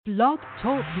Blog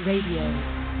Talk Radio.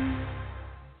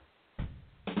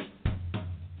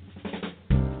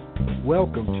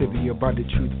 Welcome to the Abundant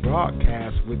Truth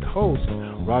broadcast with host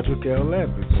Roderick L.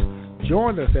 Evans.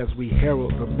 Join us as we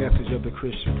herald the message of the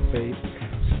Christian faith,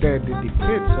 stand in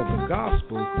defense of the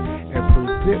gospel, and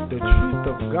present the truth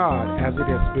of God as it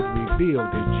has been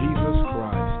revealed in Jesus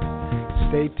Christ.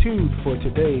 Stay tuned for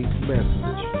today's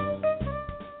message.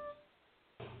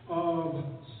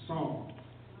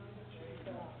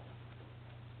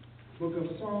 Book of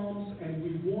Psalms, and we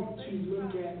want to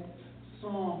look at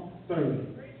Psalm 30.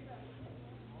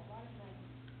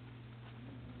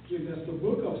 Again, that's the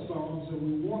book of Psalms, and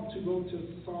we want to go to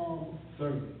Psalm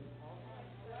 30.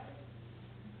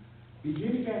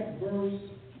 Beginning at verse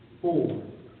 4.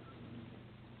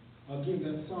 Again,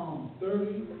 that's Psalm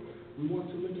 30. We want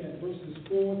to look at verses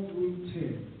 4 through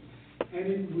 10. And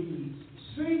it reads,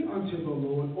 "Sing unto the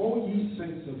Lord, O ye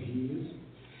saints of his,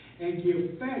 and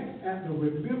give thanks at the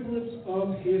remembrance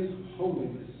of his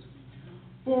holiness.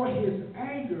 For his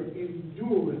anger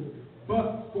endureth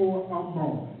but for a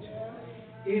moment.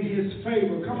 In his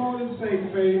favor," come on and say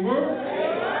favor,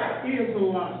 "is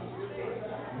life.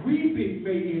 Weeping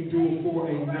may endure for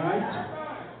a night,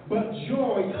 but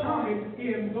joy cometh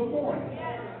in the morning.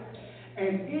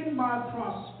 And in my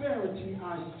prosperity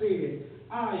I said,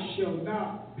 I shall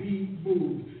not be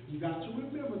moved." You got to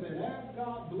remember that as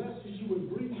God blesses you and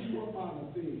brings you up out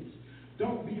of things,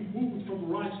 don't be moved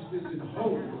from righteousness and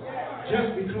holiness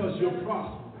just because you're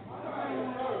prospering.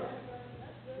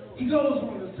 He goes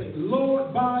on to say,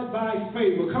 "Lord, by thy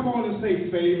favor," come on and say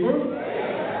favor,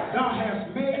 "thou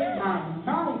hast made my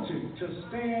mountain to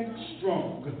stand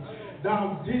strong.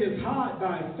 Thou didst hide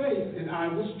thy face, and I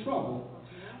was troubled.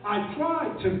 I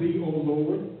cried to thee, O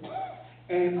Lord,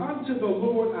 and unto the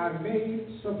Lord I made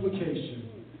supplication.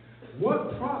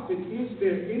 What profit is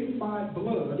there in my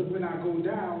blood when I go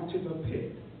down to the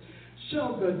pit?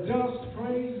 Shall the dust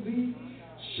praise thee?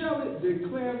 Shall it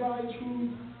declare thy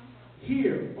truth?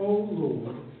 Hear, O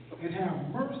Lord, and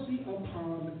have mercy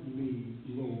upon me,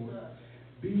 Lord.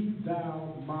 Be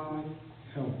thou my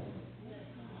helper."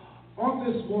 On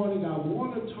this morning, I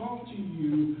want to talk to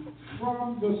you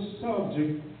from the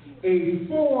subject, a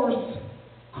force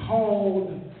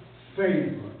called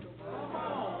favor.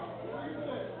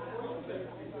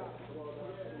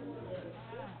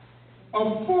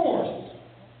 A force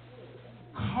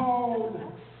called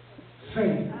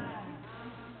favor.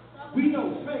 We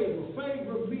know favor.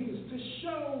 Favor means to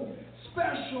show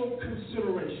special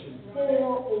consideration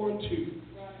for or to.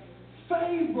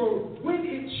 Favor, when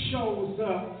it shows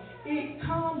up, it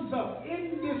comes up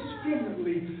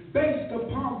indiscriminately based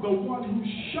upon the one who's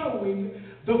showing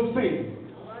the favor.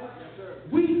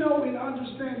 We know and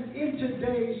understand in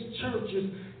today's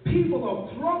churches, people are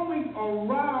throwing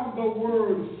around the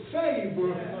word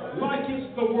favor like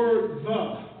it's the word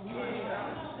the.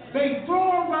 They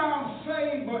throw around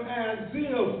favor as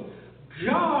if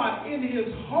God in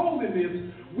his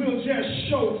holiness will just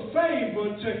show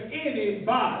favor to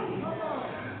anybody.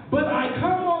 But I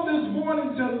come on this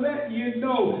morning to let you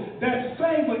know that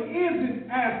favor isn't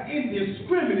as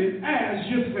indiscriminate as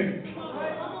you think.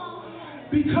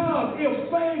 Because if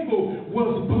favor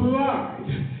was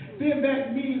blind, then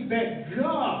that means that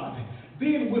God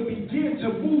then would begin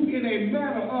to move in a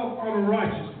manner of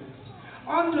unrighteousness.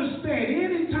 Understand,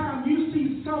 anytime you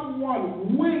see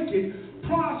someone wicked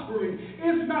prospering,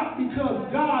 it's not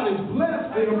because God has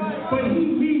blessed them, but he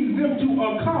needs them to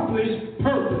accomplish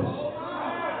purpose.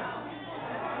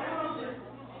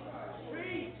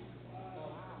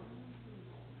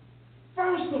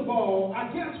 First of all, I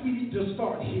guess we need to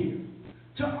start here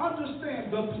to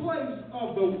understand the place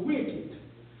of the wicked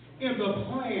in the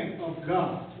plan of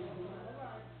God.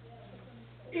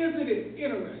 Isn't it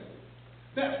interesting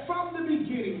that from the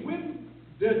beginning, when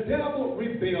the devil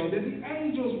rebelled and the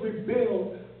angels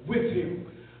rebelled with him,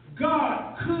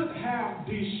 God could have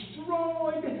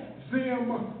destroyed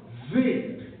them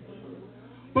then.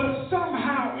 But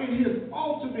somehow in his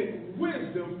ultimate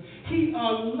wisdom, he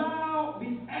allowed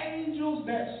the angels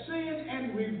that sinned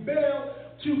and rebelled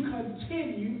to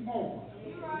continue on.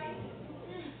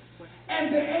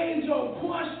 And the angel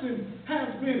question has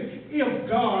been, if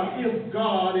God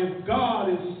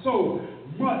is so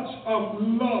much of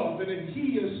love and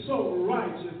he is so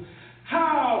righteous,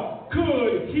 how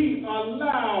could he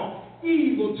allow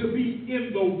evil to be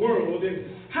in the world? And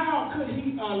how could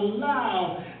he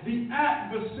allow the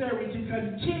adversary to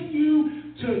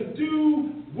continue to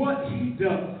do what he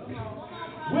does?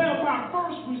 Well, my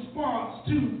first response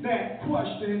to that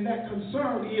question and that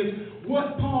concern is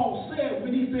what Paul said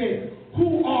when he said,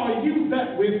 "Who are you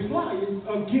that replies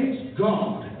against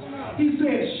God?" He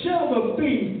said, shall the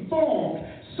thing formed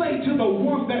say to the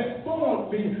one that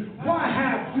formed me, why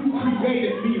have you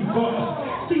created me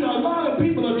thus? See, a lot of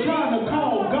people are trying to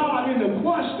call God into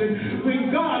question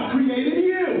when God created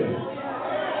you.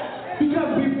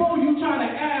 Because before you try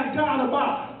to ask God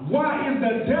about why is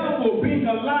the devil being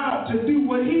allowed to do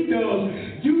what he does,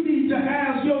 you need to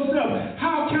ask yourself,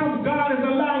 how come God is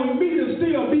allowing me to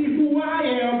still be who I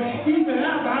am even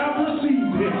after I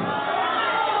received him?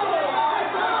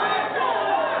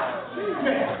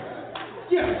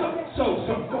 So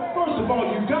first of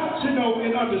all, you've got to know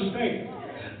and understand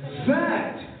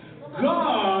that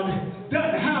God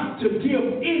doesn't have to give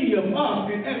any of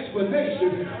us an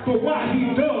explanation for why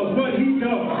he does what he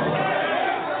does.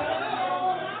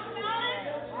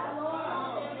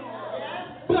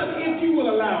 But if you will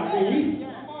allow me,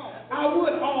 I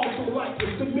would also like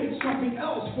to submit something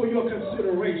else for your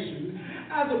consideration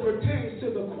as it pertains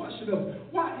to the question of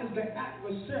why is the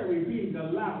adversary being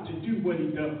allowed to do what he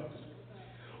does.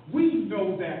 We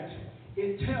know that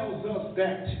it tells us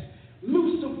that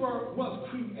Lucifer was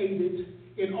created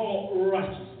in all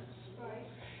righteousness.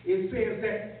 It says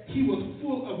that he was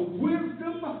full of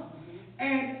wisdom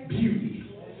and beauty.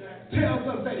 Tells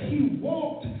us that he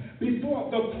walked before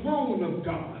the throne of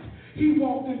God. He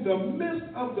walked in the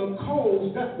midst of the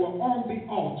coals that were on the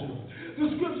altar.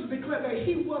 The scriptures declare that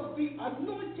he was the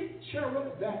anointed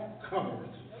cherub that covered.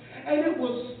 And it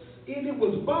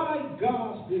was by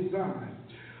God's design.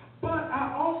 But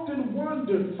I often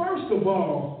wondered, first of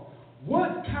all,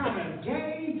 what kind of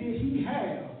game did he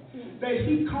have that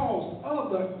he caused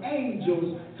other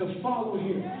angels to follow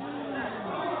him?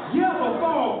 You ever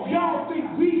thought, y'all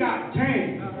think we got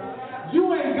game? You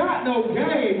ain't got no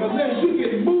game unless you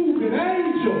can move an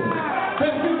angel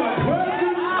that's in the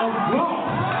presence of God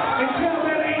and tell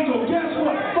that angel, guess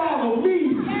what, follow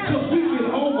me because we can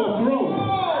overthrow.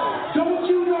 Don't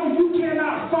you know you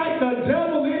cannot fight the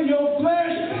devil in your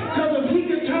flesh? Because if he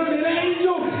can turn an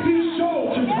angel, he's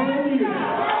sure to turn you.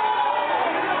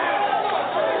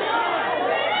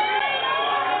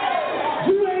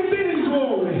 You ain't been in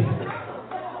glory.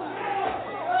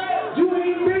 You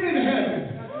ain't been in heaven.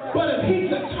 But if he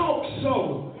could talk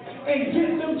so and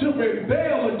get them to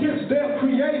rebel against their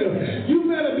creator, you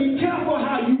better be careful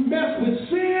how you mess with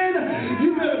sin.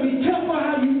 You better be careful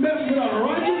how you mess with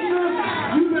unrighteousness.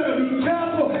 You better be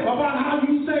careful about how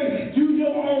you say you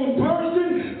your own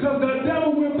person, because the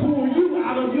devil will pull you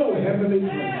out of your heavenly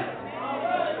place.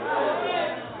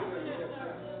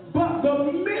 But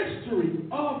the mystery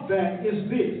of that is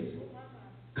this.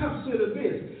 Consider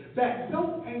this, that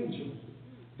no angel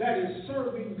that is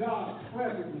serving God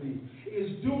presently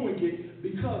is doing it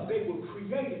because they were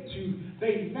created to.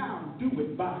 They now do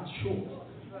it by choice.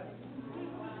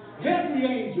 Every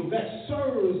angel that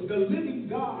serves the living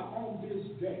God on this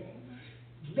day,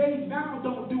 they now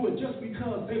don't do it just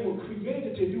because they were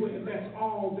created to do it and that's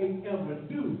all they ever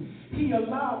do. He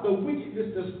allowed the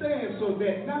wickedness to stand so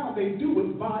that now they do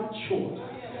it by choice.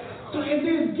 So, and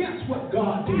then guess what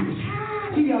God did?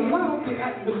 He allowed the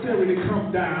adversary to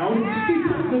come down. He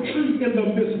put the tree in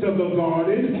the midst of the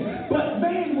garden. But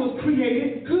man was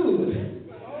created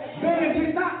good. Man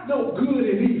did not know good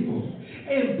and evil.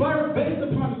 And based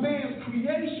upon man's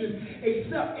creation,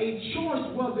 except a choice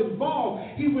was involved,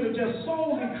 he would have just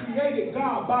solely created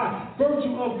God by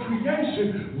virtue of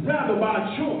creation rather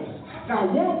by choice. Now,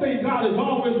 one thing God has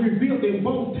always revealed in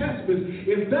both testaments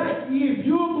is that if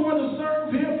you're going to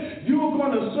serve him, you're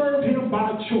going to serve him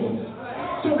by choice.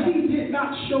 So he did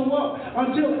not show up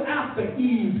until after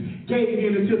Eve gave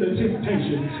in to the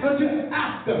temptation, until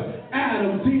after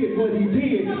Adam did what he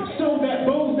did, so that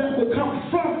those that would come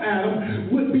from Adam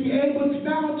would be able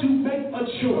now to make a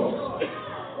choice.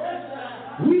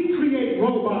 We create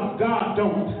robots, God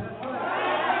don't.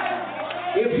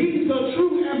 If he's the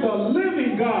true and the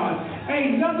living God,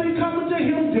 ain't nothing coming to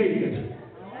him dead.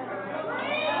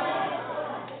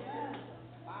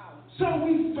 So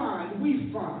we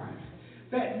find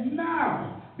that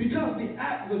now, because the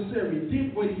adversary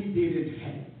did what he did in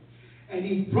heaven, and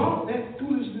he brought that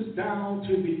foolishness down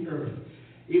to the earth,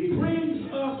 it brings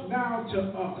us now to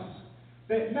us,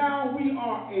 that now we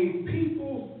are a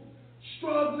people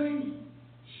struggling,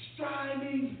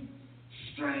 striving,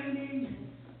 straining,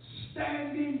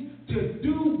 standing to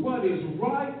do what is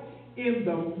right in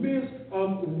the midst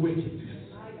of wickedness,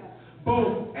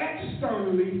 both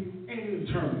externally and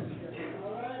internally.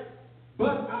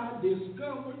 But I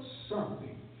discovered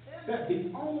something, that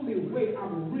the only way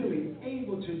I'm really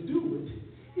able to do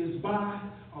it is by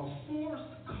a force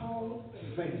called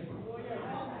favor.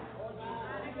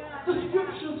 The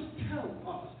scriptures tell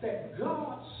us that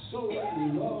God so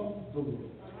loved the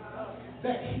world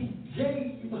that he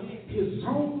gave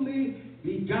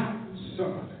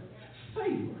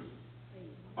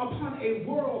a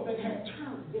world that had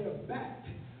turned their back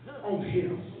on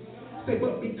him. Say,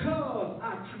 but because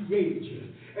I created you,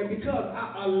 and because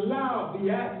I allowed the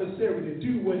adversary to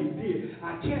do what he did,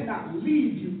 I cannot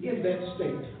leave you in that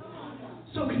state.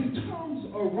 So he turns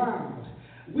around.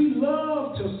 We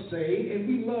love to say, and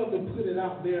we love to put it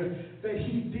out there, that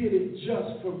he did it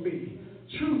just for me.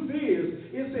 Truth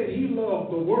is that he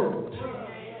loved the world.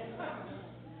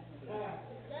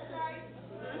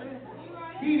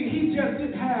 He just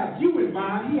didn't have you in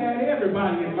mind. He had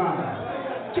everybody in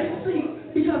mind. Just see,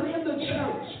 because in the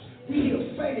church, we hear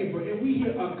favor and we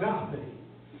hear agape.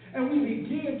 And we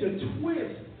begin to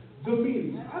twist the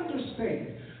meaning. Understand,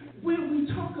 when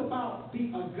we talk about the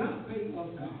agape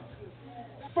of God,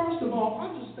 first of all,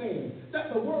 understand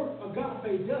that the word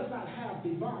agape does not have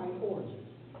divine origin.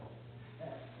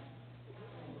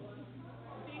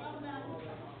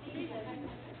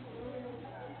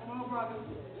 Come on, brother.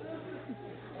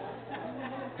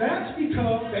 That's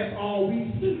because that's all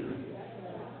we hear.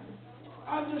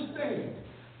 Understand,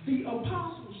 the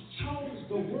apostles chose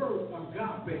the word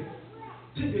agape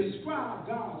to describe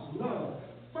God's love.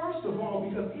 First of all,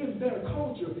 because in their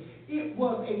culture, it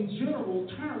was a general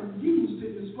term used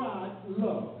to describe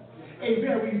love, a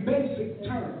very basic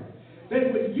term.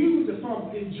 They would use it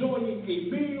from enjoying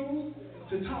a meal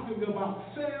to talking about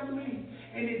family,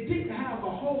 and it didn't have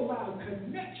a whole lot of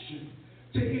connection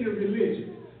to any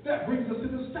religion. That brings us to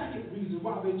the second reason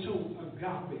why they chose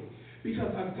agape. Because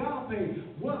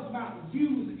agape was not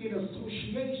used in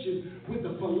association with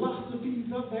the philosophies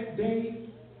of that day,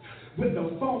 with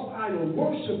the false idol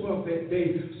worship of that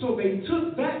day. So they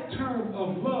took that term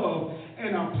of love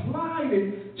and applied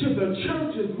it to the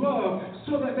church's love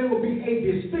so that there will be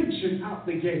a distinction out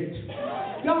the gate.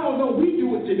 Y'all know we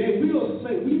do it today.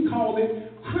 We call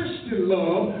it Christian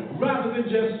love rather than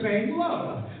just saying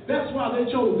love. That's why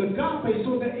they chose agape,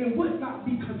 so that it would not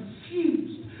be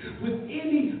confused with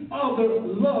any other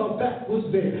love that was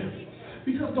there.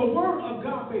 Because the word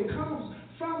agape comes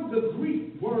from the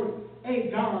Greek word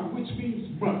agon, which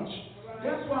means much.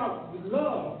 That's why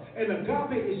love and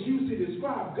agape is used to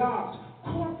describe God's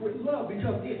corporate love,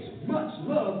 because it's much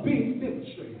love being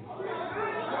demonstrated.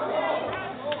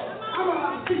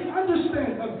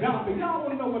 Understand agape. Y'all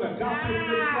want to know what agape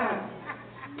looks like?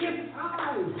 If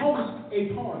I host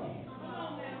a party,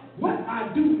 what I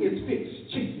do is fix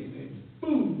chicken and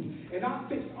food, and I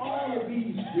fix all of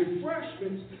these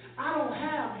refreshments. I don't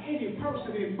have any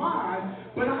person in mind,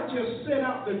 but I just set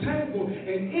out the table,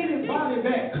 and anybody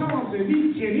that comes and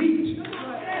eats can eat.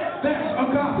 That's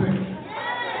agape.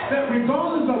 That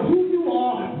regardless of who you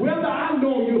are, whether I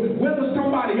know you, whether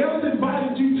somebody else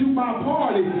invited you to my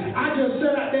party, I just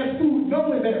set out that food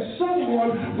knowing that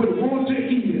someone would want to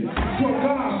eat it. For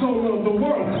God so loved the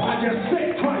world, I just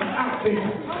set Christ out there.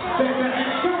 That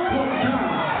at some point in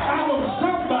time, I know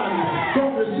somebody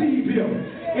gonna receive him.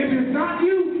 If it's not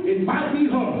you, it might be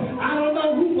her. I don't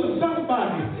know who, but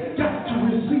somebody got to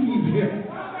receive him.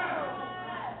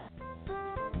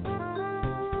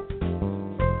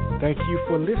 Thank you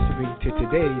for listening to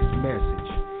today's message.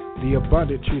 The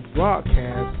Abundant Truth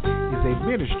Broadcast is a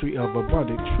ministry of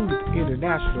Abundant Truth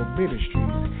International Ministries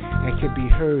and can be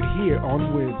heard here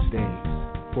on Wednesdays.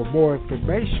 For more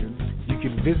information, you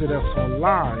can visit us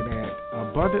online at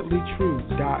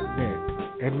abundantlytruth.net.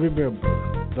 And remember,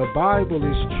 the Bible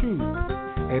is truth,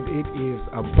 and it is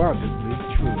abundantly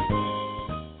true.